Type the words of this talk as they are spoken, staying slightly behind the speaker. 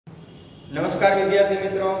નમસ્કાર વિદ્યાર્થી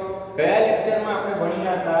મિત્રો, ગયા લેક્ચરમાં આપણે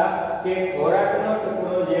ભણ્યા હતા કે ખોરાકનો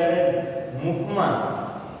ટુકડો જ્યારે મુખમાં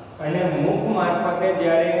અને મુખ મારફતે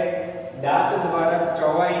જ્યારે દાંત દ્વારા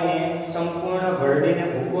ચવાઈને સંપૂર્ણ ભરડીને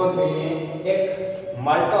ભૂકો થઈને એક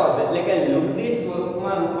માલ્ટોઝ એટલે કે લુગદી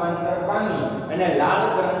સ્વરૂપમાં રૂપાંતર પામી અને લાળ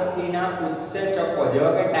ગ્રંથિના ઉત્સેચકો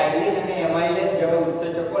જેવા કે ટાઇલિન અને એમાઇલેસ જેવા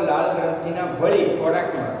ઉત્સેચકો લાળ ગ્રંથિના ભળી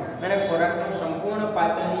ખોરાકમાં અને ખોરાકનું સંપૂર્ણ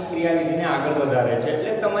પાચનની ક્રિયાવિધિને આગળ વધારે છે.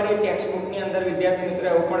 એટલે તમારી ટેક્સ્ટબુકની અંદર વિદ્યાર્થી મિત્રો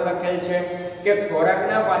એવું પણ લખેલ છે કે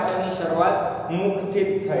ખોરાકના પાચનની શરૂઆત મુખથી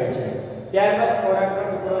જ થાય છે. ત્યારબાદ ખોરાકનો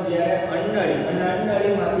ટુકડો જ્યારે અન્નળી અને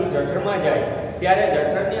અન્નળીમાંથી જઠરમાં જાય ત્યારે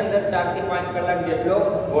જઠરની અંદર 4 થી 5 કલાક જેટલો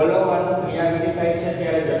વલોવવાની ક્રિયાવિધિ થાય છે.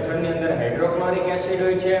 ત્યારે જઠરની અંદર હાઇડ્રોક્લોરિક એસિડ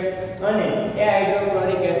હોય છે અને એ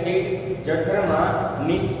હાઇડ્રોક્લોરિક એસિડ જઠરમાં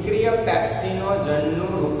નિષ્ક્રિય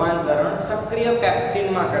પેપ્સિનોજનનું રૂપાંતરણ સક્રિય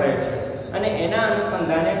પેપ્સિનમાં કરે છે અને એના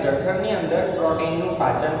અનુસંધાને જઠરની અંદર પ્રોટીનનું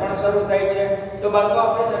પાચન પણ શરૂ થાય છે. તો બાળકો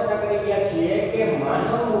આપણે ચર્ચા કરી ગયા છીએ કે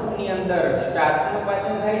માનવ મુખની અંદર સ્ટાર્ચનું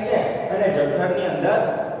પાચન થાય છે અને જઠરની અંદર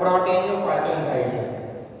પ્રોટીનનું પાચન થાય છે.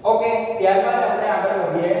 ઓકે, ત્યારબાદ આપણે આગળ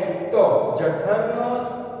વધીએ તો જઠરનો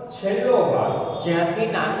છેલ્લો ભાગ જ્યાંથી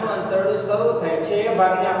નાનું આંતરડું શરૂ થાય છે એ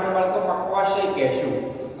ભાગને આપણે બાળકો પક્વાશય કહેશું.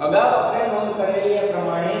 અગાઉ આપણે નોંધ કરેલી એ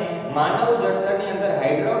પ્રમાણે માનવ જઠરની અંદર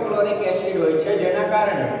હાઇડ્રોક્લોરિક એસિડ હોય છે જેના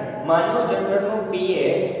કારણે માનવ જઠરનું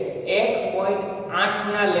pH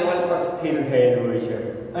 1.8 ના લેવલ પર સ્થિર થયેલું હોય છે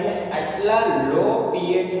અને આટલા લો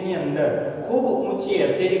pH ની અંદર ખૂબ ઊંચી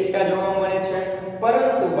એસિડિકતા જોવા મળે છે.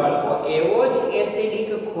 પરંતુ બાળકો એવો જ એસિડિક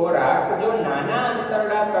ખોરાક જો નાના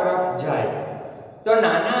આંતરડા તરફ જાય તો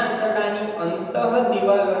નાના આંતરડાની અંતઃ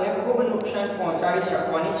દિવાલોને ખૂબ નુકસાન પહોંચાડી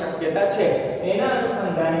શકવાની શક્યતા છે. એના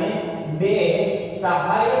અનુસંધાને બે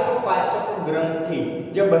સહાયક પાચક ગ્રંથિ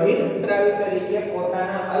જે બહિર્સ્ત્રાવી તરીકે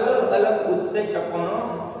પોતાના અલગ અલગ ઉત્સેચકોનો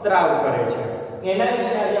સ્ત્રાવ કરે છે એના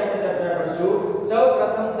વિશે આજે આપણે ચર્ચા કરીશું.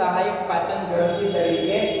 સૌપ્રથમ સહાયક પાચન ગ્રંથિ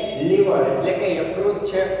તરીકે લીવર એટલે કે યકૃત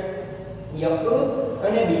છે. યકૃત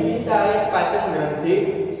અને બીજી સહાયક પાચન ગ્રંથિ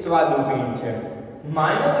સ્વાદુપિંડ છે.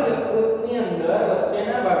 માનવ યકૃતની અંદર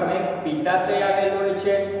વચ્ચેના ભાગમાં પિત્તાશય આવેલું હોય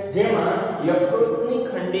છે જેમાં યકૃતની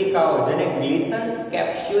ખંડિકાઓ જેને ગ્લિસન્સ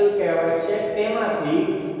કેપ્સ્યુલ કહેવાય છે તેમાંથી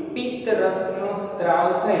પિત્ત રસનો સ્ત્રાવ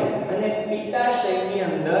થઈ અને પિત્તાશયની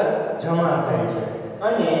અંદર જમા થાય છે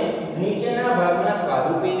અને નીચેના ભાગમાં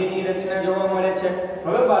સ્વાદુપિંડની રચના જોવા મળે છે.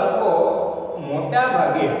 હવે બાળકો મોટા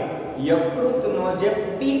ભાગે યકૃતનો જે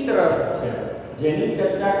પિત્ત રસ છે જેની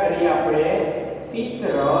ચર્ચા કરી આપણે પિત્ત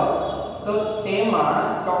રસ, તો તેમાં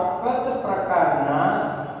ચોક્કસ પ્રકારના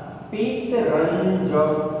પિત્તરંજકોનો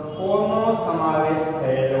સમાવેશ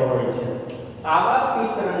થયેલો હોય છે. આવા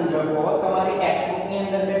પિત્તરંજકો તમારી ટેક્સ્ટબુકની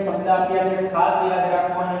અંદર બે શબ્દ આપ્યા છે, ખાસ યાદ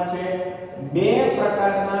રાખવાના છે. બે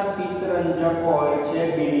પ્રકારના પિત્તરંજકો હોય છે,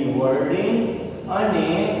 બિલિવર્ડિન અને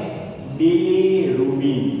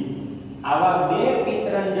બિલિરુબિન. આવા બે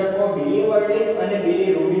પિત્તરંજકો બિલિવર્ડિન અને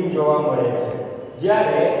બિલિરુબિન જોવા મળે છે.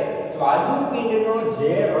 જ્યારે સ્વાદુપિંડનો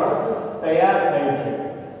જે રસ તૈયાર થાય છે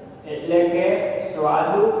એટલે કે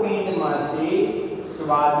સ્વાદુપિંડમાંથી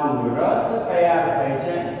સ્વાદુરસ તૈયાર થાય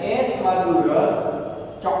છે એ સ્વાદુરસ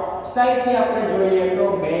ચોકસાઈથી આપણે જોઈએ તો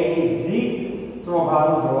બેઝિક સ્વભાવ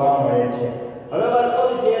જોવા મળે છે. હવે બાળકો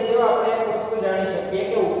વિદ્યાર્થીઓ આપણે એક વસ્તુ જાણી શકીએ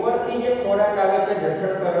કે ઉપરથી જે ખોરાક આવે છે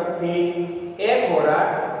જઠર તરફથી એ ખોરાક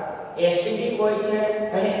એસિડિક હોય છે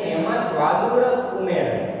અને એમાં સ્વાદુરસ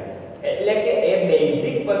ઉમેરાય એટલે કે એ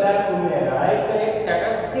બેઝિક પદાર્થ ઉમેરાય તો એક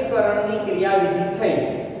તટસ્થીકરણની ક્રિયાવિધિ થઈ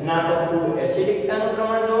ના તો ખૂબ એસિડિકતાનું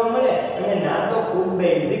પ્રમાણ જોવા મળે અને ના તો ખૂબ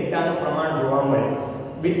બેઝિકતાનું પ્રમાણ જોવા મળે.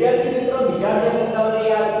 વિદ્યાર્થી મિત્રો બીજા બે મુદ્દાઓને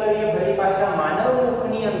યાદ કરીએ ફરી પાછા. માનવ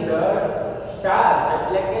મુખની અંદર સ્ટાર્ચ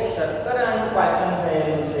એટલે કે શર્કરાનું પાચન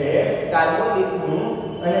થયેલું છે, કાર્બોદિતનું,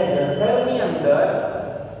 અને જઠરની અંદર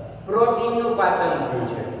પ્રોટીનનું પાચન થયું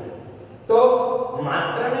છે. તો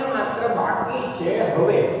માત્ર ને માત્ર બાકી છે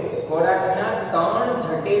હવે ખોરાકના 3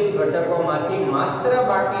 જટિલ ઘટકોમાંથી માત્ર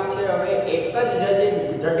બાકી છે હવે એક જ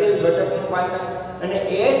જટિલ ઘટકનું પાચન અને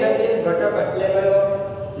એ જટિલ ઘટક એટલે કયો?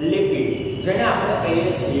 લિપિડ, જેને આપણે કહીએ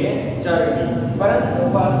છીએ ચરબી. પરંતુ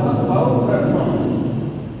બાળકો સૌપ્રથમ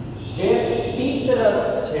જે પિત્તરસ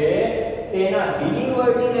છે તેના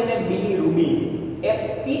બિલિવર્ડિન અને બિલિરુબિન એ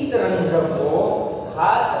પિત્તરંજકો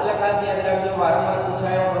ખાસ યાદ રાખજો, વારંવાર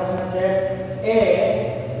પૂછાયેલો પ્રશ્ન છે, એ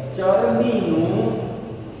ચરબીનું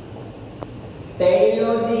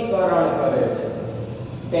તૈલોદીકરણ કરે છે.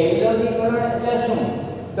 તૈલોદીકરણ એટલે શું?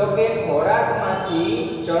 તો કે ખોરાકમાંથી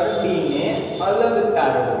ચરબીને અલગ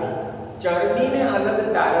તારવવી. ચરબીને અલગ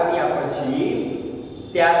તારવ્યા પછી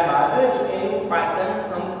ત્યારબાદ જ એનું પાચન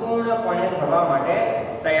સંપૂર્ણપણે થવા માટે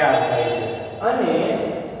તૈયાર થાય છે. અને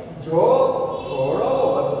જો થોડો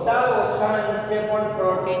વત્તા ઓછા અંશે પણ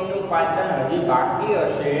પ્રોટીનનું પાચન હજી બાકી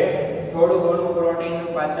હશે, થોડું ઘણું પ્રોટીનનું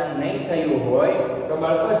પાચન નહીં થયું હોય તો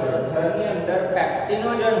બાળકો જઠરની અંદર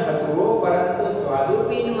પેપ્સિનોજન હતું, પરંતુ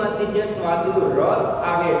સ્વાદુપિંડમાંથી જે સ્વાદુ રસ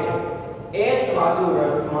આવે છે એ સ્વાદુ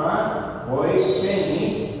રસમાં હોય છે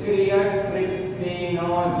નિષ્ક્રિય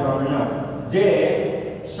ટ્રિપ્સિનોજન, જે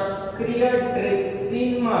સક્રિય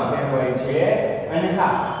ટ્રિપ્સિનમાં ભેળવાય છે. અને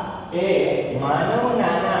હા, એ માનવ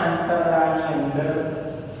નાના આંતરડાની અંદર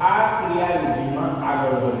આ ક્રિયાવિધિમાં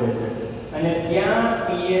આગળ વધે છે અને ત્યાં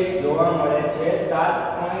pH જોવા મળે છે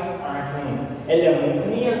 7.8 નું. એટલે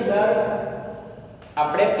મુખની અંદર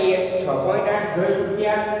આપણે pH 6.8 જોઈ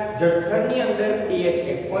ચૂક્યા, જઠરની અંદર pH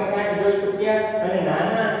 1.8 જોઈ ચૂક્યા અને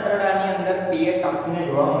નાના આંતરડાની અંદર pH આપણને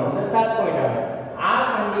જોવા મળશે 7.8. આ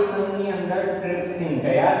કન્ડિશનની અંદર ટ્રિપ્સિન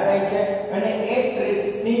તૈયાર થાય છે અને એ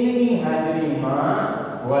ટ્રિપ્સિનની હાજરીમાં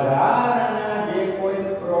વધારાના જે કોઈ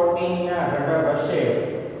પ્રોટીનના ઘટક હશે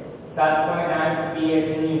 7.8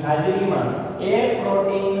 pH ની હાજરીમાં એ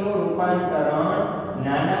પ્રોટીનનું રૂપાંતરણ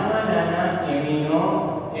નાનામાં નાના એમિનો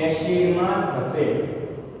એસિડમાં થશે.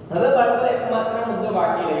 હવે બાળકો એકમાત્ર મુદ્દો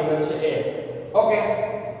બાકી રહ્યો છે એ ઓકે.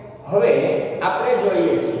 હવે આપણે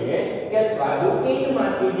જોઈએ છીએ કે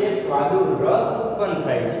સ્વાદુપિંડમાંથી જે સ્વાદુ રસ ઉત્પન્ન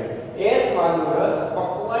થાય છે એ સ્વાદુ રસ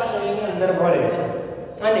પક્વાશયની અંદર ભળે છે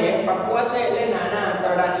અને પક્વાશય એટલે નાના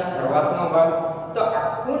આંતરડાની શરૂઆતનો ભાગ. તો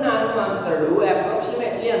આખું નાનું આંતરડું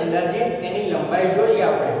એપ્રોક્સિમેટલી અંદાજિત એની લંબાઈ જોઈએ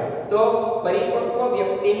આપણે તો પરિપક્વ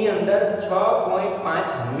વ્યક્તિની અંદર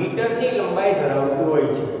 6.5 મીટરની લંબાઈ ધરાવતું હોય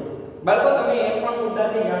છે. બાળકો તમે એ પણ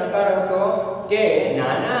મુદ્દાથી જાણકાર હશો કે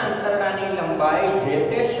નાના આંતરડાની લંબાઈ જે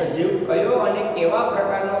તે સજીવ કયો અને કેવા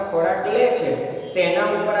પ્રકારનો ખોરાક લે છે તેના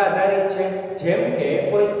ઉપર આધારિત છે. જેમ કે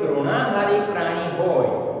કોઈ તૃણાહારી પ્રાણી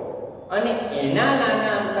હોય અને એના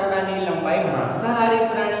નાના આંતરડાની લંબાઈ માંસાહારી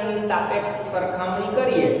પ્રાણીની સાપેક્ષ સરખામણી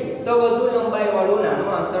કરીએ તો વધુ લંબાઈ વાળું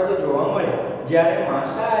નાનું આંતરડું જોવા મળે, જ્યારે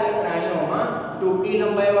માંસાહારી પ્રાણીઓમાં ટૂંકી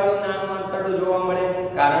લંબાઈ વાળું નાનું આંતરડું જોવા મળે.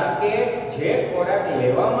 કારણ કે જે ખોરાક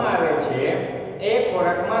લેવામાં આવે છે એ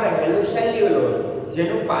ખોરાકમાં રહેલું સેલ્યુલોઝ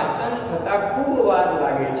જેનું પાચન થતા ખૂબ વાર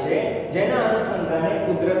લાગે છે, જેના અનુસંધાને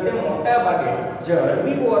કુદરતે મોટા ભાગે જે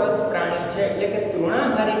હર્બીવોરસ પ્રાણી છે એટલે કે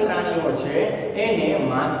તૃણાહારી પ્રાણીઓ છે એને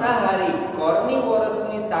માંસાહારી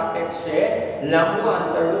કાર્નિવોરસની સાપેક્ષે લાંબુ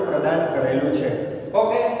આંતરડું પ્રદાન કરેલું છે.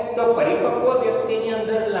 ઓકે, તો પરિપક્વ વ્યક્તિની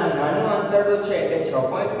અંદર નાનું આંતરડું છે એ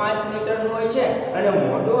 6.5 મીટરનું હોય છે અને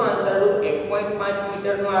મોટું આંતરડું 1.5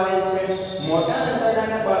 મીટરનું આવેલ છે. મોટા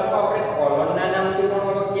આંતરડાના બાળકો આપણે કોલોનના નામથી પણ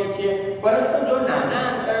ઓળખીએ છીએ, પરંતુ જો નાના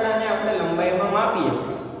આંતરડાને આપણે લંબાઈમાં માપીએ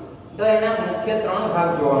તો એના મુખ્ય 3 ભાગ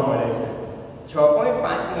જોવા મળે છે.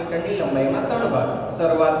 6.5 મીટરની લંબાઈમાં 3 ભાગ.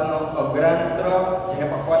 શરૂઆતનો અગ્રાંત્ર જેને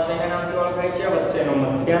પક્વાશયના નામથી ઓળખાય છે, વચ્ચેનો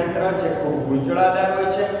મધ્યાંત્ર જે ખૂબ ગૂંચળાદાર હોય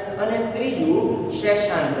છે અને ત્રીજું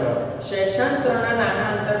શેષાંત્ર. શેષાંત્રના નાના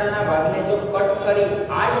આંતરડાના ભાગને જો કટ કરી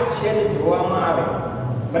આડછેદ જોવામાં આવે,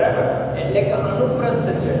 બરાબર, એટલે કે અનુપ્રસ્થ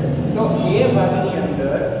છે, તો એ ભાગની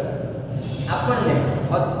અંદર આપણને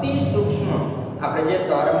અતિ સૂક્ષ્મ આપણે જે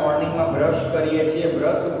સવારે મોર્નિંગમાં બ્રશ કરીએ છીએ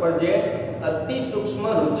બ્રશ ઉપર જે અતિ સૂક્ષ્મ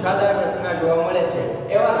રૂછાદાર રચના જોવા મળે છે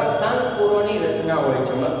એવા રસાંકુરોની રચના હોય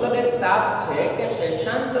છે. મતલબ એક સાપ છે કે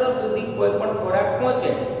શેષાંત્ર સુધી કોઈ પણ ખોરાક પહોંચે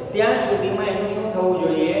ત્યાં સુધીમાં એનું શું થવું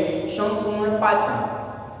જોઈએ? સંપૂર્ણ પાચન.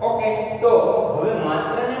 ઓકે, તો હવે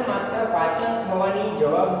માત્ર ને માત્ર પાચન થવાની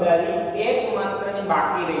જવાબદારી એકમાત્રની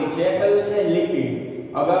બાકી રહી છે. કયું છે? લિપિડ.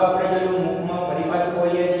 અગાઉ આપણે જોયું મુખમાં ફરી પાછું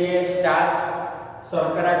બોલીએ છીએ સ્ટાર્ચ,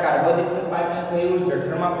 શર્કરા, કાર્બોદિતનું પાચન થયું,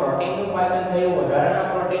 જઠરમાં પ્રોટીનનું પાચન થયું, વધારાના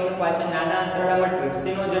પ્રોટીનનું પાચન નાના આંતરડામાં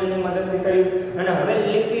ટ્રિપ્સિનોજનની મદદથી થયું અને હવે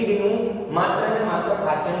લિપિડનું માત્ર ને માત્ર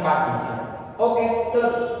પાચન બાકી છે. ઓકે, તો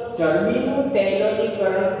ચરબીનું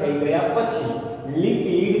તૈલીકરણ થઈ ગયા પછી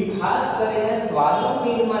લિપિડ ખાસ કરીને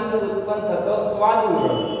સ્વાદુપિંડમાંથી ઉત્પન્ન થતો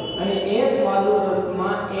સ્વાદુરસ અને એ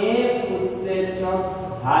સ્વાદુરસમાં એક ઉત્સેચક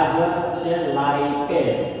હાજર છે,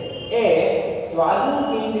 લાઇપેઝ. એ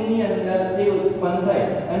સ્વાદુપિંડની અંદરથી ઉત્પન્ન થઈ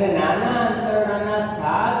અને નાના આંતરડાના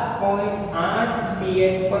 7.8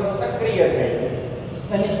 pH પર સક્રિય થાય છે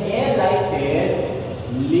અને એ લાઇપેઝ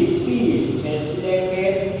લિપિડ એટલે કે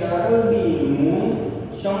ચરબીનું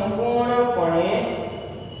સંપૂર્ણપણે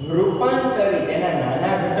રૂપાંતરિત એના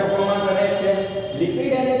નાના ઘટકોમાં કરે છે.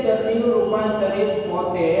 લિપિડ અને ચરબીનું રૂપાંતરિત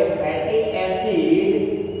પોતે ફેટી એસિડ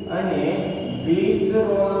અને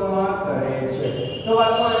ગ્લિસરોલમાં કરે છે. તો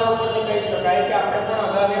વાતો આના ઉપરથી કહી શકાય કે આપણે પણ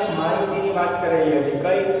અગાઉ એક માહિતીની વાત કરેલી હતી.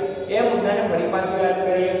 કઈ? એ મુદ્દાને ફરી પાછું યાદ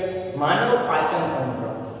કરીએ. માનવ પાચન તંત્ર.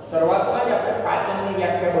 શરૂઆતમાં જ આપણે પાચનની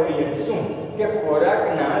વ્યાખ્યા બોલીએ શું કે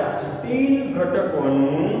ખોરાકના જટિલ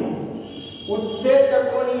ઘટકોનું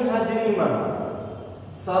ઉત્સેચકોની હાજરીમાં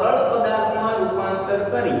સરળ પદાર્થમાં રૂપાંતર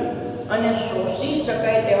કરી અને શોષી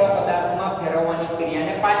શકાય તેવા પદાર્થમાં ફેરવવાની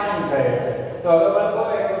ક્રિયાને પાચન કહે છે. તો હવે બાળકો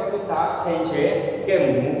એક વસ્તુ સાફ થઈ છે કે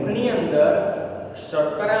મુખની અંદર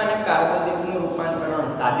શર્કરા અને કાર્બોદિતનું રૂપાંતરણ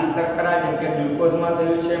સાદી શર્કરા જેમ કે ગ્લુકોઝમાં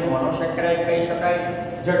થયું છે, મોનોસેકેરાઇડ કહી શકાય.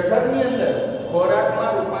 જઠરની અંદર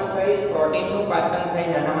ખોરાકમાં રૂપાંતરિત પ્રોટીનનું પાચન થઈ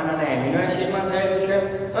નાનામાં નાના એમિનો એસિડમાં થયેલું છે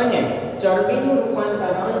અને ચરબીનું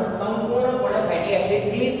રૂપાંતરણ સંપૂર્ણપણે ફેટી એસિડ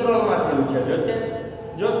ગ્લિસરોલમાં થયું છે.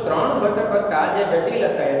 જો 3 ઘટક હતા જે જટિલ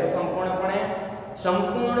હતા એ તો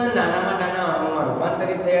સંપૂર્ણ નાનામાં નાના અણુમાં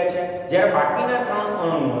રૂપાંતરિત થયા છે, જ્યારે બાકીના 3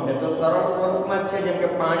 અણુઓ એ તો સરળ સ્વરૂપમાં છે જેમ કે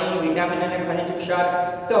પાણી, વિટામિન અને ખનિજ ક્ષાર.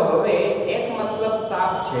 તો હવે એક મતલબ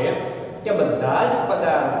સાફ છે કે બધા જ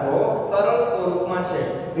પદાર્થો સરળ સ્વરૂપમાં છે.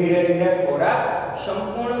 ધીરે ધીરે ખોરાક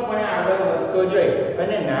સંપૂર્ણપણે આગળ વધતો જઈ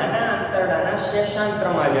અને નાના આંતરડાના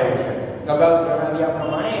શેષાંત્રમાં જાય છે. અગાઉ જણાવ્યા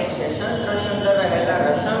પ્રમાણે શેષાંત્રની અંદર રહેલા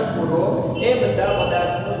રસાયણકુરો એ બધા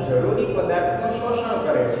પદાર્થનું જરૂરી પદાર્થનું શોષણ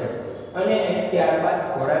કરે છે અને ત્યારબાદ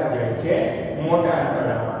ખોરાક જાય છે મોટા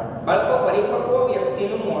આંતરડામાં. બાળકો, પરિપક્વ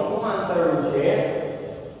વ્યક્તિનું મોટું આંતરડું છે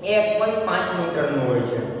એ 1.5 મીટરનું હોય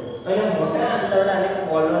છે અને મોટા આંતરડાને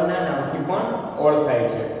કોલોનના નામથી પણ ઓળખાય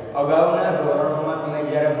છે. અગાઉના ધોરણોમાં તમે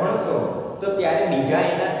જ્યારે ભણશો તો ત્યારે બીજા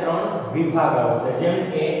એના 3 વિભાગ આવશે, જેમ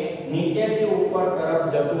કે નીચેથી ઉપર તરફ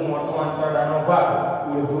જતું મોટો આંતરડાનો ભાગ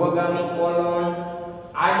ઉર્ધ્વગામી કોલોન,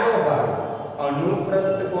 આડો ભાગ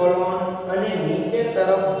અનુપ્રસ્થ કોલોન અને નીચે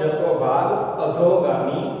તરફ જતો ભાગ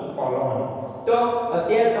અધોગામી કોલોન. તો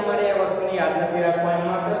અત્યારે તમારે એ વસ્તુને યાદ નથી રાખવાની,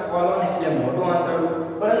 માત્ર કોલોન એટલે મોટું આંતરડું.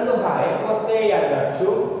 પરંતુ હા, એક વસ્તુ એ યાદ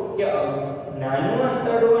રાખશું કે નાનું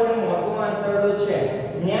આંતરડું અને મોટું આંતરડું છે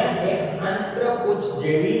ત્યાં એક આંત્રપુચ્છ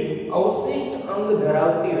જેવી અવશિષ્ટ અંગ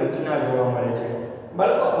ધરાવતી રચના જોવા મળે છે.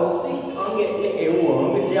 બાળકો, અવશિષ્ટ અંગ એટલે એવું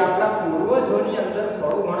અંગ જે આપણા પૂર્વજોની અંદર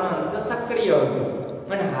થોડું ઘણા અંશે સક્રિય હતું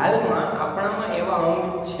અને હાલમાં આપણામાં એવા અંગ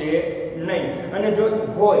છે નહીં, અને જો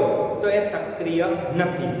હોય તો એ સક્રિય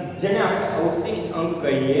નથી, જેને આપણે અવશિષ્ટ અંગ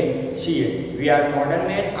કહીએ છીએ. વી આર મોડર્ન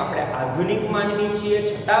મેન, આપણે આધુનિક માનવી છીએ,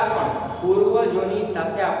 છતાં પણ પૂર્વજોની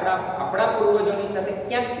સાથે આપણા પૂર્વજોની સાથે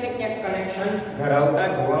ક્યાંક ને ક્યાંક કનેક્શન ધરાવતા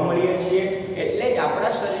જોવા મળીએ છીએ. એટલે જ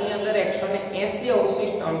આપણા શરીરની અંદર 180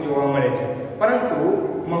 અવશિષ્ટ અંગ જોવા મળે છે. પરંતુ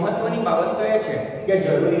મહત્વની બાબત તો એ છે કે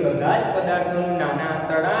જરૂરી બધા જ પદાર્થોનું નાના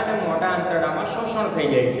આંતરડા અને મોટા આંતરડામાં શોષણ થઈ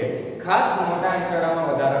જાય છે. ખાસ મોટા આંતરડામાં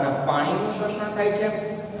વધારાના પાણીનું શોષણ થાય છે.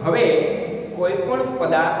 હવે કોઈ પણ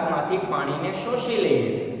પદાર્થમાંથી પાણીને શોષી લઈએ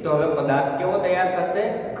તો હવે પદાર્થ કેવો તૈયાર થશે?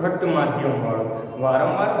 ઘટ્ટ માધ્યમ વાળો.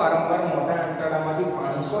 વારંવાર મોટા આંતરડામાંથી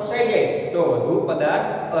પાણી શોષાઈ જાય તો વધુ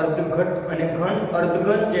પદાર્થ અર્ધઘટ્ટ અને ઘન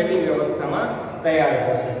અર્ધઘન જેવી વ્યવસ્થામાં તૈયાર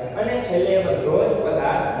થશે અને છેલ્લે બધો જ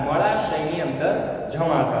પદાર્થ મળાશયની અંદર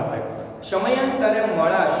જમા થશે. સમયાંતરે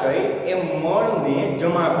મળાશય એ મળને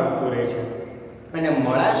જમા કરતું રહે છે અને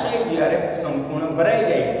મળાશય જ્યારે સંપૂર્ણ ભરાઈ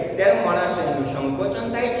જાય ત્યારે મળાશયનું સંકોચન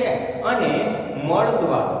થાય છે અને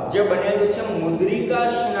મળદ્વાર જે બનેલું છે મુદ્રિકા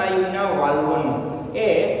સ્નાયુના વાલ્વનું, એ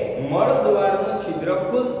મળદ્વારનું છિદ્ર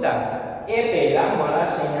ખુલતા એ પહેલા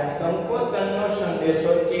મળાશયના સંકોચનનો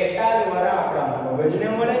સંદેશો ચેતા દ્વારા આપણા મગજને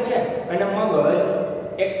મળે છે અને મગજ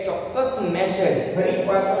એક ચોક્કસ મેસેજ ફરી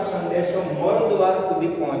પાછો સંદેશો મળદ્વાર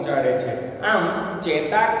સુધી પહોંચાડે છે. આમ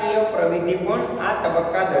ચેતાકીય પ્રવિધિ પણ આ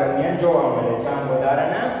તબક્કા દરમિયાન જોવા મળે છે. આમ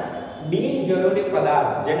વધારાના બિનજરૂરી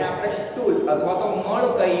પદાર્થ જેને આપણે સ્ટૂલ અથવા તો મળ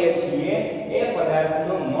કહીએ છીએ એ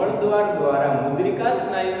પદાર્થનો મળદ્વાર દ્વારા મુદ્રિકા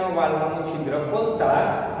સ્નાયુનો વાલ્વનું છિદ્ર ખોલતા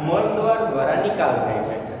મળદ્વાર દ્વારા નિકાલ થાય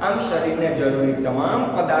છે. આમ શરીરને જરૂરી તમામ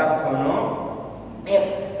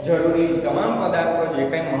પદાર્થો જે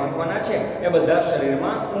કંઈ મહત્વના છે એ બધા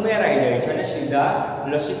શરીરમાં ઉમેરાઈ જાય છે અને સીધા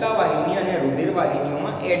લસિકા વાહિની અને રુધિર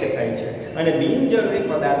વાહિનીઓમાં એડ થાય છે અને બિનજરૂરી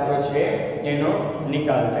પદાર્થો છે એનો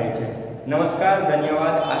નિકાલ થાય છે. નમસ્કાર,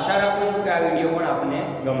 ધન્યવાદ. આશા રાખું છું કે આ વિડીયો પણ આપને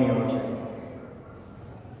ગમ્યો હશે.